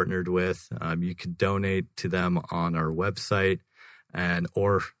we've partnered with. You can donate to them on our website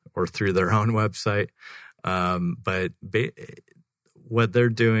or through their own website. But what they're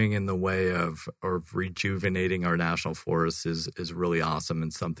doing in the way of rejuvenating our national forests is really awesome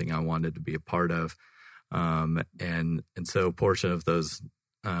and something I wanted to be a part of. And so a portion of those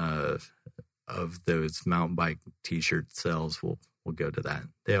mountain bike T-shirt sales will go to that.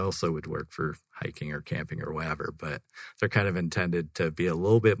 They also would work for hiking or camping or whatever, but they're kind of intended to be a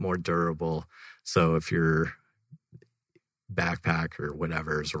little bit more durable. So if your backpack or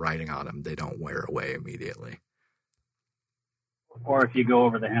whatever is riding on them, they don't wear away immediately. Or if you go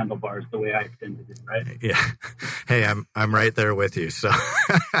over the handlebars the way I extended it, right? Yeah. Hey, I'm right there with you. So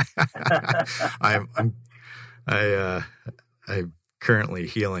I'm currently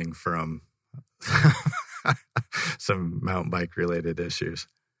healing from some mountain bike related issues.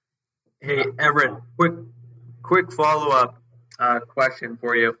 Hey, Everett, quick follow-up question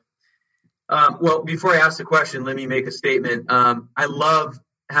for you. Well, before I ask the question, let me make a statement. I love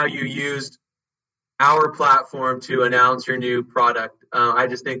how you used our platform to announce your new product. I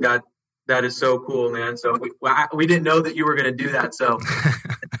just think that is so cool, man. So we didn't know that you were going to do that. So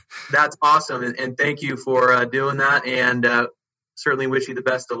that's awesome. And thank you for doing that. And certainly wish you the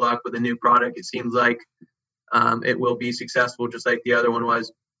best of luck with the new product. It seems like it will be successful, just like the other one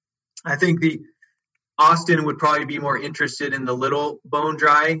was. I think Austin would probably be more interested in the little bone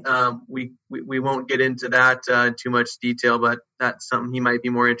dry. We won't get into that too much detail, but that's something he might be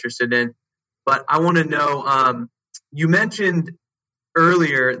more interested in. But I want to know, you mentioned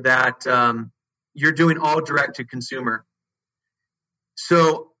earlier that you're doing all direct to consumer.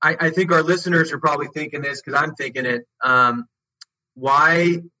 So I think our listeners are probably thinking this because I'm thinking it.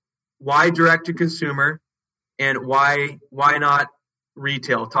 Why direct to consumer, and why not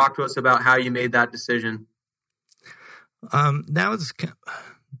retail? Talk to us about how you made that decision. That was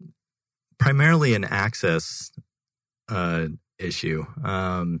primarily an access issue.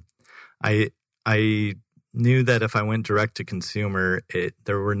 I knew that if I went direct to consumer,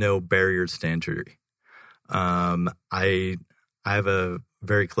 there were no barriers to entry. I have a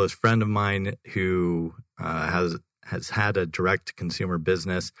very close friend of mine who has had a direct to consumer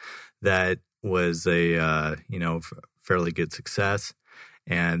business that was a fairly good success,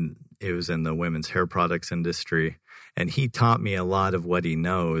 and it was in the women's hair products industry. And he taught me a lot of what he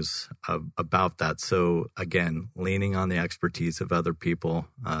knows about that. So again, leaning on the expertise of other people,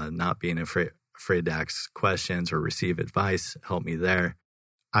 not being afraid to ask questions or receive advice helped me there.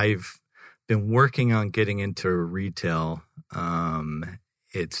 I've been working on getting into retail.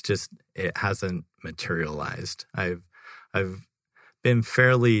 It hasn't materialized. I've been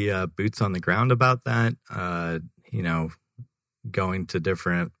fairly boots on the ground about that. Going to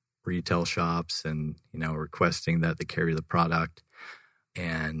different retail shops and requesting that they carry the product,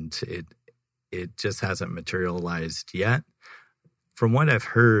 and it just hasn't materialized yet. From what I've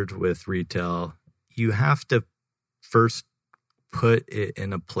heard with retail, you have to first put it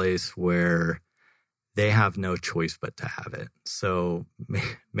in a place where they have no choice but to have it. So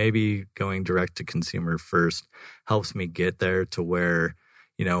maybe going direct to consumer first helps me get there to where,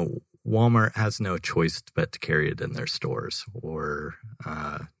 Walmart has no choice but to carry it in their stores, or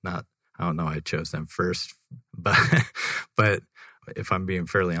not. I don't know. I chose them first, but if I'm being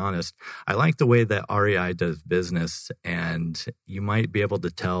fairly honest, I like the way that REI does business, and you might be able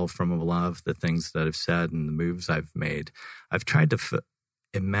to tell from a lot of the things that I've said and the moves I've made. I've tried to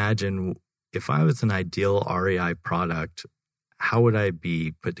imagine if I was an ideal REI product, how would I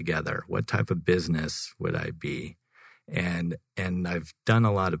be put together? What type of business would I be? And I've done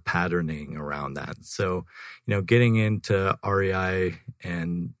a lot of patterning around that. So, getting into REI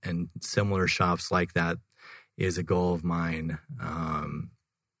and similar shops like that, is a goal of mine.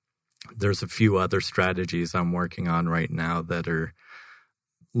 There's a few other strategies I'm working on right now that are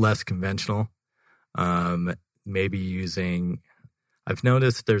less conventional. Maybe I've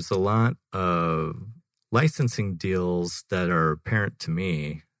noticed there's a lot of licensing deals that are apparent to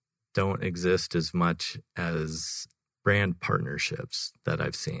me don't exist as much as brand partnerships that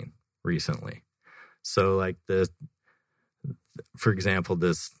I've seen recently. So like for example,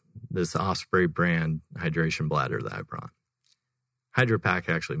 this Osprey brand hydration bladder that I brought. HydroPack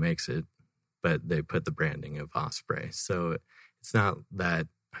actually makes it, but they put the branding of Osprey. So it's not that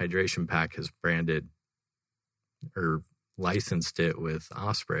Hydration Pack has branded or licensed it with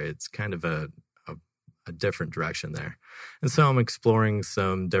Osprey. It's kind of a different direction there. And so I'm exploring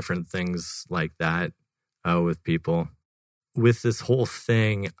some different things like that with people. With this whole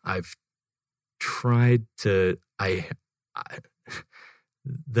thing, I've tried to,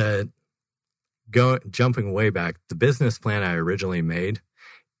 jumping way back, the business plan I originally made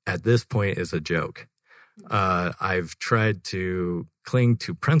at this point is a joke. I've tried to cling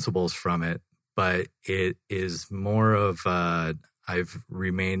to principles from it, but it is more of I've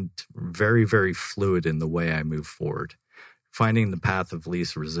remained very, very fluid in the way I move forward, finding the path of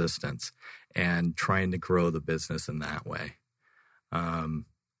least resistance and trying to grow the business in that way,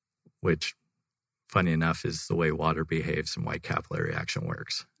 which, funny enough, is the way water behaves and why capillary action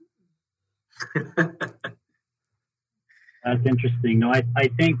works. That's interesting. No, I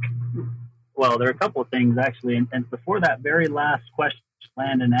think, well, there are a couple of things actually. And before that very last question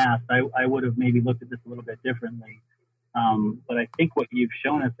Landon asked, I would have maybe looked at this a little bit differently. But I think what you've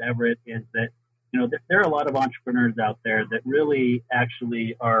shown us, Everett, is that, there are a lot of entrepreneurs out there that really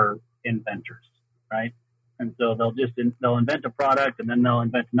actually are inventors, right? And so they'll invent a product, and then they'll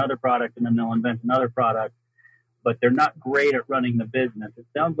invent another product, and then they'll invent another product, but they're not great at running the business. It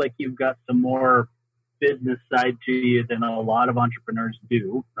sounds like you've got some more business side to you than a lot of entrepreneurs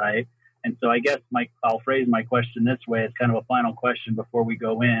do, right? And so I guess I'll phrase my question this way as kind of a final question before we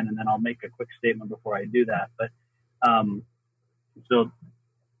go in, and then I'll make a quick statement before I do that. But so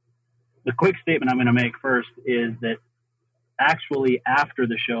the quick statement I'm going to make first is that actually after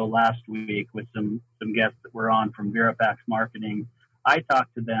the show last week with some guests that were on from VeraPax Marketing, I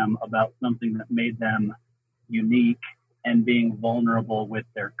talked to them about something that made them unique and being vulnerable with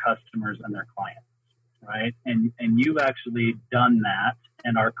their customers and their clients, right? And you've actually done that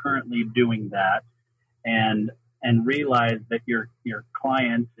and are currently doing that, and realize that your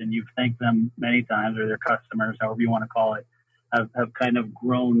clients, and you've thanked them many times, or their customers, however you want to call it, have kind of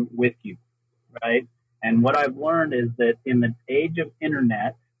grown with you, right? And what I've learned is that in the age of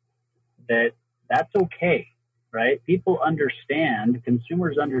internet, that's okay, right? People understand,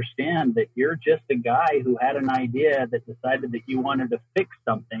 consumers understand that you're just a guy who had an idea that decided that you wanted to fix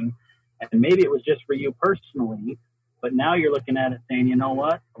something, and maybe it was just for you personally, but now you're looking at it saying, you know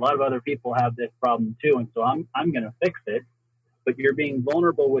what? A lot of other people have this problem too, and so I'm going to fix it. But you're being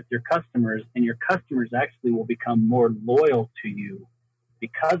vulnerable with your customers, and your customers actually will become more loyal to you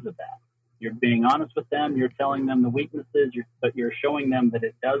because of that. You're being honest with them. You're telling them the weaknesses, but you're showing them that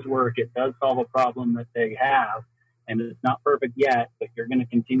it does work. It does solve a problem that they have, and it's not perfect yet, but you're going to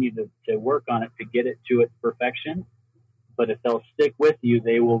continue to work on it to get it to its perfection. But if they'll stick with you,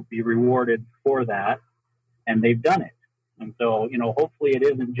 they will be rewarded for that, and they've done it. And so, hopefully it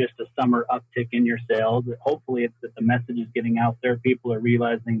isn't just a summer uptick in your sales. Hopefully it's that the message is getting out there. People are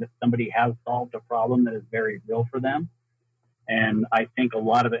realizing that somebody has solved a problem that is very real for them. And I think a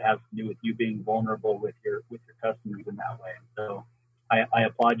lot of it has to do with you being vulnerable with your customers in that way. And so I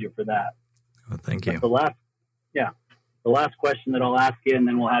applaud you for that. Oh, thank you. The last question that I'll ask you, and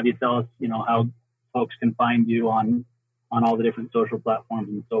then we'll have you tell us, how folks can find you on all the different social platforms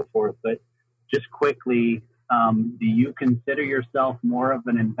and so forth. But just quickly, do you consider yourself more of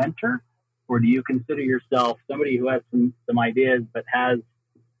an inventor, or do you consider yourself somebody who has some ideas but has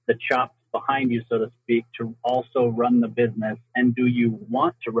the chops behind you, so to speak, to also run the business? And do you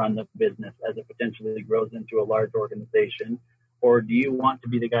want to run the business as it potentially grows into a large organization, or do you want to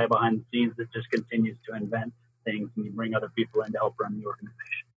be the guy behind the scenes that just continues to invent things and you bring other people in to help run the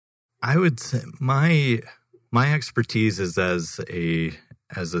organization? I would say my expertise is as a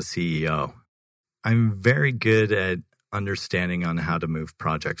CEO. I'm very good at understanding on how to move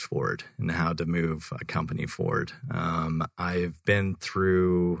projects forward and how to move a company forward. I've been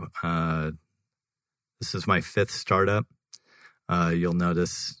through, this is my 5th startup. You'll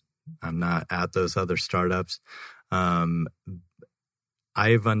notice I'm not at those other startups. I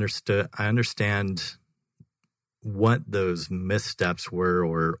understand what those missteps were,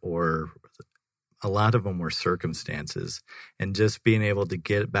 or a lot of them were circumstances, and just being able to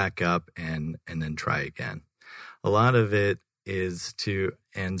get back up and then try again. a lot of it is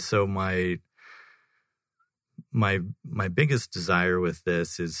and so my biggest desire with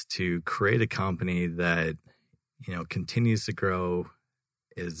this is to create a company that, continues to grow,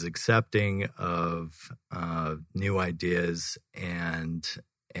 is accepting of new ideas, and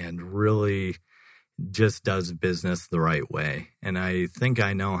really just does business the right way. And I think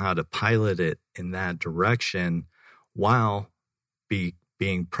I know how to pilot it in that direction while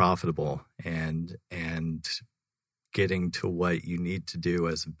being profitable and getting to what you need to do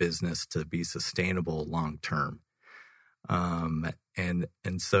as a business to be sustainable long term. And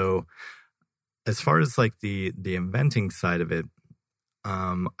so as far as like the inventing side of it,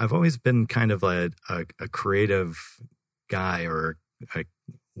 I've always been kind of a creative guy,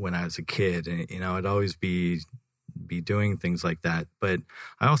 when I was a kid, and I'd always be doing things like that. But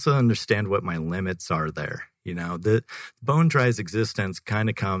I also understand what my limits are there. The Bone Dry's existence kind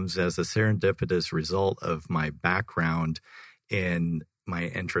of comes as a serendipitous result of my background in my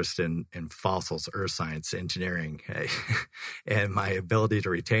interest in fossils, earth science, engineering, and my ability to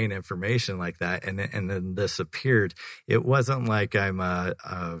retain information like that. And then this appeared. It wasn't like I'm a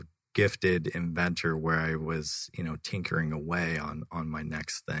gifted inventor where I was, tinkering away on my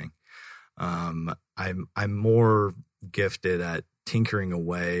next thing. I'm more gifted at tinkering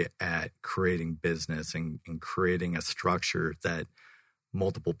away at creating business and creating a structure that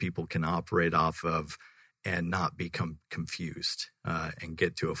multiple people can operate off of and not become confused and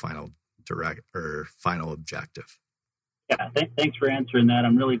get to a final objective. Yeah, thanks for answering that.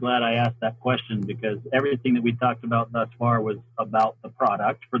 I'm really glad I asked that question, because everything that we talked about thus far was about the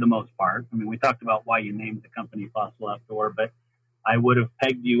product for the most part. I mean, we talked about why you named the company Fossil Outdoor, but I would have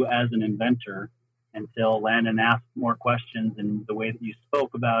pegged you as an inventor until Landon asked more questions, and the way that you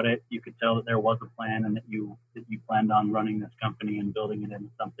spoke about it, you could tell that there was a plan and that you planned on running this company and building it into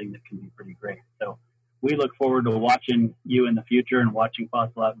something that can be pretty great. So we look forward to watching you in the future and watching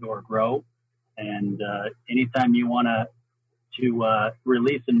Fossil Outdoor grow. And anytime you want to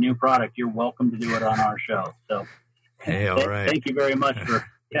release a new product, you're welcome to do it on our show. So hey, all right. Thank you very much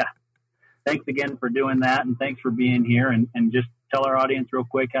thanks again for doing that, and thanks for being here, and just tell our audience real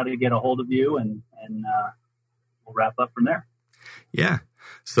quick how to get a hold of you, and we'll wrap up from there. Yeah.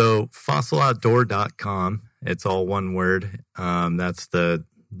 So fossiloutdoor.com, it's all one word. That's the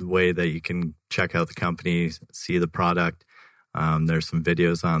way that you can check out the company, see the product. There's some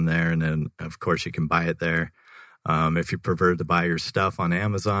videos on there, and then of course you can buy it there. If you prefer to buy your stuff on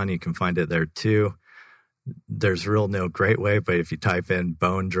Amazon, you can find it there too. There's no great way, but if you type in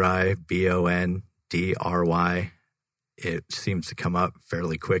Bone Dry, BONDRY, it seems to come up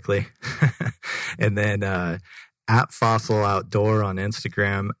fairly quickly. And then at Fossil Outdoor on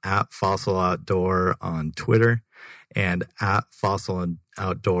Instagram, at Fossil Outdoor on Twitter, and at Fossil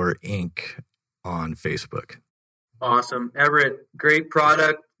Outdoor Inc. on Facebook. Awesome. Everett, great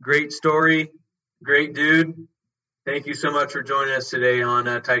product, great story, great dude. Thank you so much for joining us today on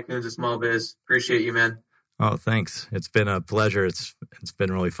Tycoons of Small Biz. Appreciate you, man. Oh, thanks. It's been a pleasure. It's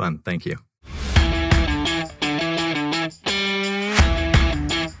been really fun. Thank you.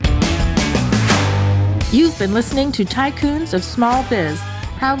 You've been listening to Tycoons of Small Biz,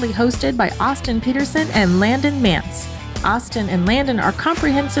 proudly hosted by Austin Peterson and Landon Mance. Austin and Landon are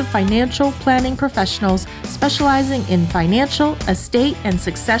comprehensive financial planning professionals specializing in financial, estate, and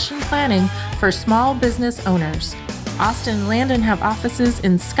succession planning for small business owners. Austin and Landon have offices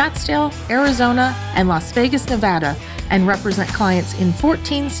in Scottsdale, Arizona, and Las Vegas, Nevada, and represent clients in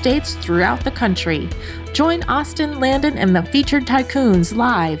 14 states throughout the country. Join Austin, Landon, and the featured Tycoons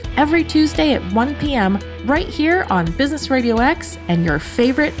live every Tuesday at 1 p.m. right here on Business Radio X and your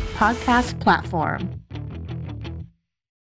favorite podcast platform.